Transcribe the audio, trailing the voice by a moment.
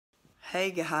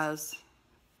Hey guys,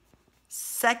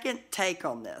 second take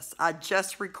on this. I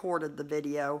just recorded the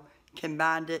video,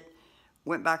 combined it,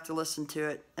 went back to listen to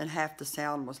it, and half the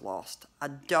sound was lost. I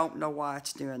don't know why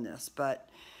it's doing this, but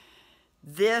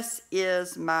this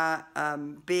is my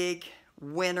big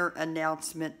winner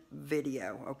announcement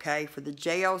video, okay, for the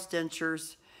JL's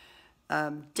Dentures,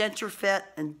 Denture Fit,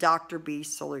 and Dr. B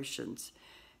Solutions.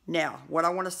 Now, what I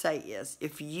want to say is,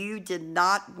 if you did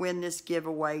not win this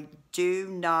giveaway, do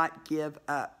not give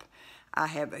up. I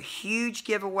have a huge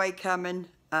giveaway coming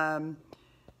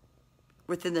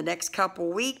within the next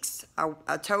couple weeks.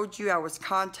 I told you I was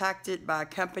contacted by a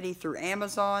company through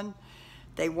Amazon.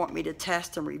 They want me to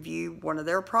test and review one of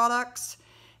their products.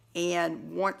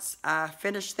 And once I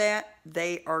finish that,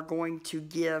 they are going to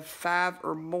give 5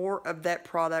 or more of that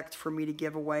product for me to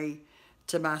give away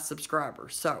to my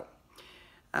subscribers. So,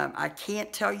 I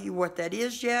can't tell you what that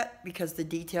is yet because the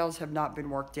details have not been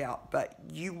worked out, but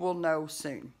you will know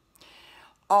soon.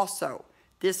 Also,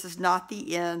 this is not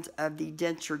the end of the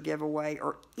denture giveaway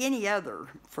or any other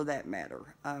for that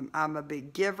matter. I'm a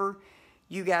big giver.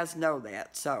 You guys know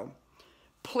that. So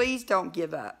please don't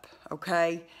give up,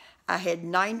 okay? I had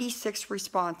 96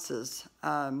 responses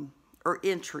or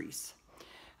entries.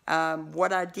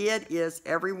 What I did is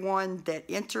everyone that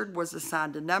entered was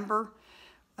assigned a number.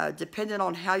 Depending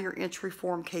on how your entry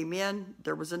form came in,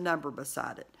 there was a number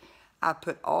beside it. I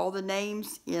put all the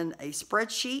names in a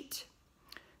spreadsheet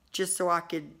just so I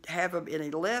could have them in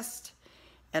a list,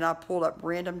 and I pulled up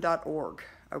random.org,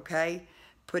 okay?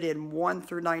 Put in 1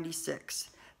 through 96.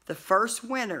 The first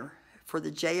winner for the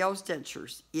JL's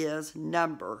Dentures is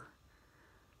number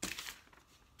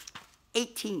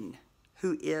 18,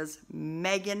 who is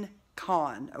Megan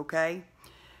Kahn, okay?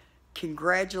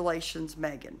 Congratulations,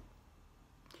 Megan.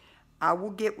 I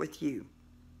will get with you.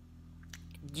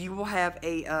 You will have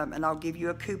a, and I'll give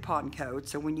you a coupon code.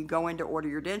 So when you go in to order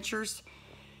your dentures,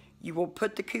 you will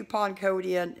put the coupon code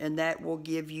in, and that will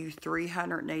give you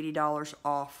 $380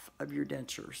 off of your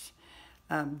dentures.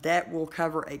 That will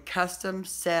cover a custom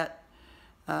set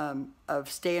of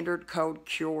standard code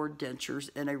cured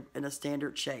dentures in a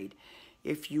standard shade.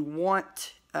 If you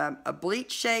want a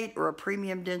bleach shade or a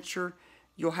premium denture,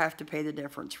 you'll have to pay the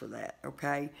difference for that,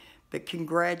 okay? But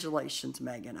congratulations,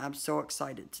 Megan. I'm so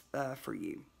excited for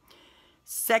you.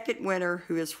 Second winner,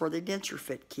 who is for the Denture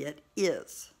Fit Kit,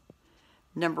 is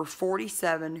number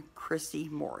 47, Chrissy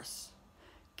Morris.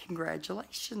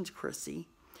 Congratulations, Chrissy.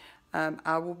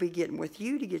 I will be getting with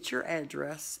you to get your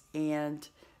address, and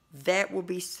that will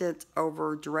be sent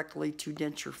over directly to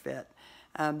Denture Fit.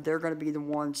 They're going to be the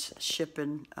ones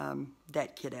shipping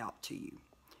that kit out to you.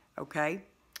 Okay?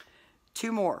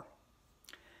 2 more.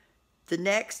 The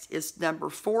next is number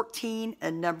 14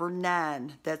 and number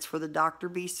 9. That's for the Dr.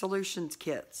 B Solutions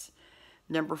kits.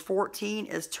 Number 14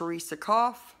 is Teresa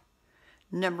Koff.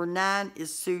 Number 9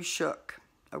 is Sue Shook.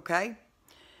 Okay?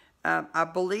 I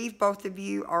believe both of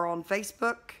you are on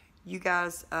Facebook. You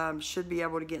guys should be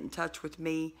able to get in touch with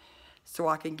me so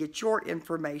I can get your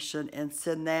information and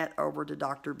send that over to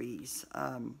Dr. B's.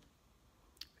 And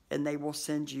they will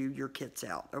send you your kits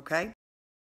out. Okay?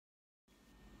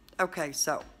 Okay,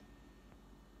 so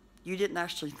you didn't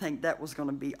actually think that was going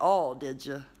to be all, did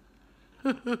you?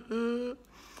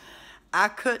 I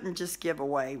couldn't just give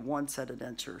away one set of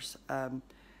dentures.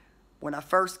 When I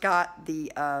first got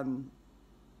the,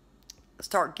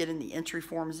 start getting the entry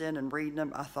forms in and reading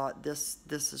them, I thought, this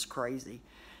is crazy.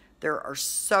 There are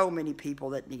so many people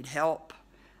that need help.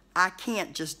 I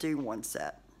can't just do one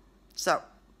set. So,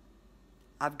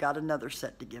 I've got another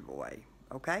set to give away,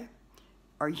 okay?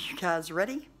 Are you guys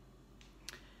ready?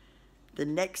 The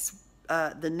next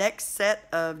set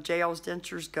of JL's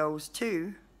Dentures goes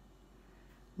to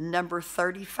number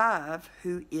 35,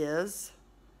 who is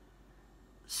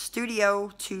Studio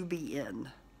to Be In.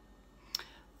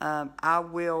 I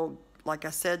will, like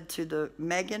I said to the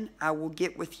Megan, I will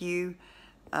get with you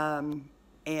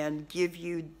and give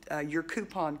you your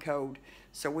coupon code.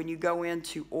 So when you go in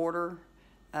to order,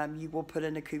 you will put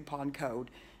in a coupon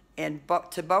code. And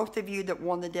to both of you that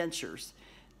won the dentures,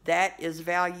 that is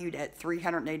valued at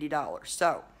 $380.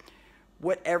 So,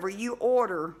 whatever you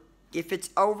order, if it's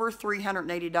over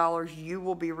 $380, you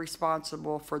will be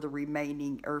responsible for the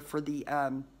remaining, or for the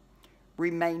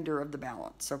remainder of the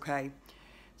balance, okay?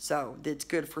 So, that's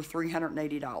good for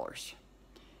 $380.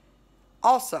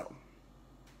 Also,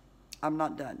 I'm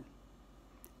not done.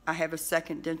 I have a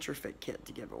second Denture Fit kit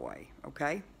to give away,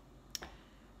 okay?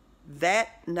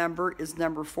 That number is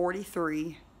number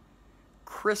 43,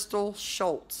 Crystal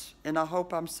Schultz, and I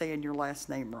hope I'm saying your last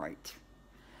name right.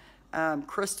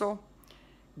 Crystal,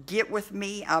 get with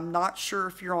me. I'm not sure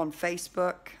if you're on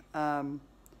Facebook.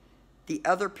 The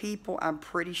other people, I'm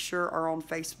pretty sure, are on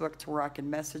Facebook to where I can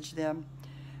message them.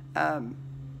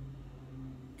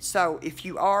 So if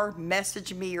you are,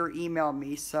 message me or email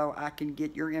me so I can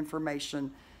get your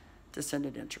information to send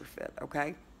a denture fit,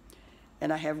 okay?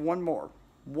 And I have one more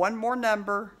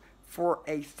number for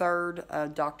a third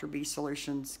Dr. B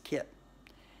Solutions kit.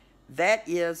 That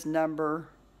is number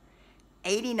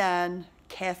 89,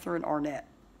 Catherine Arnett.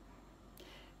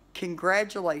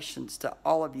 Congratulations to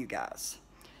all of you guys.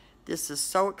 This is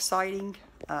so exciting.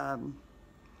 I'm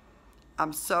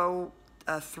so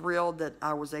thrilled that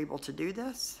I was able to do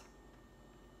this.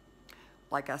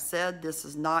 Like I said, this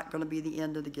is not going to be the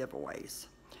end of the giveaways.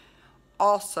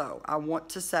 Also, I want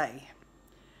to say,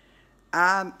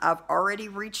 I've already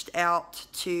reached out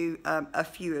to a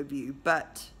few of you,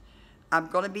 but I'm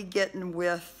going to be getting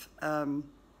with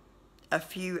a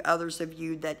few others of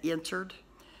you that entered.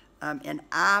 And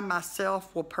I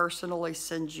myself will personally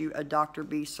send you a Dr.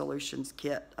 B Solutions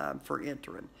kit for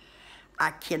entering. I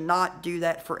cannot do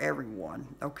that for everyone,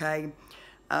 okay?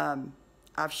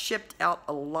 I've shipped out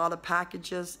a lot of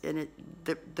packages, and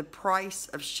the price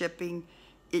of shipping,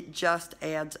 it just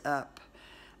adds up.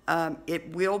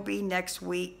 It will be next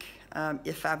week.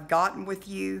 If I've gotten with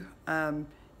you and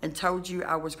told you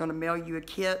I was going to mail you a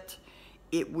kit,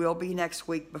 it will be next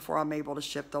week before I'm able to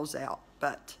ship those out.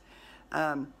 But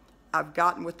I've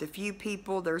gotten with a few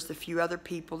people. There's a few other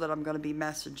people that I'm going to be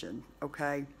messaging,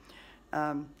 okay?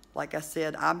 Like I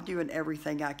said, I'm doing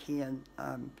everything I can,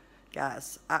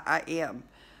 guys. I am.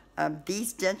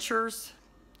 These dentures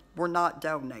were not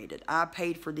donated. I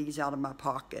paid for these out of my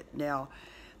pocket. Now,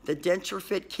 the denture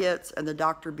fit kits and the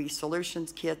Dr. B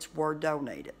Solutions kits were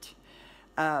donated.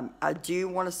 I do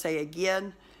want to say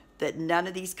again that none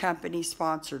of these companies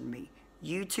sponsored me.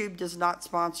 YouTube does not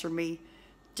sponsor me.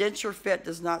 Denture Fit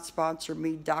does not sponsor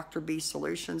me. Dr. B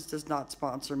Solutions does not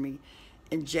sponsor me.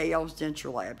 And JL's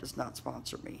Denture Lab does not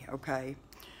sponsor me, okay?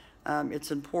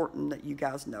 It's important that you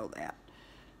guys know that.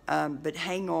 But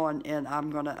hang on, and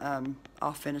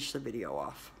I'll finish the video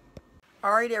off.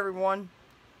 All right, everyone.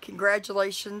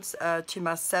 Congratulations to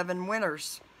my 7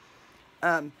 winners.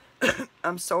 I'm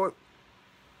so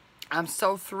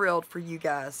thrilled for you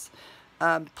guys.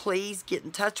 Please get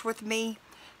in touch with me.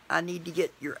 I need to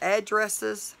get your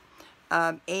addresses.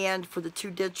 And for the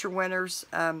 2 denture winners,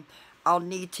 I'll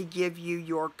need to give you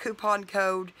your coupon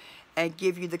code and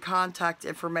give you the contact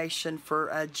information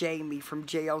for Jamie from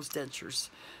JL's Dentures,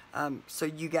 so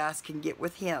you guys can get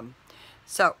with him.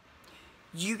 So,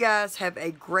 you guys have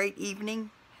a great evening.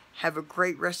 Have a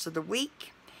great rest of the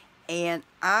week, and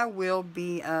I will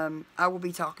be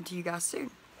talking to you guys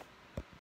soon.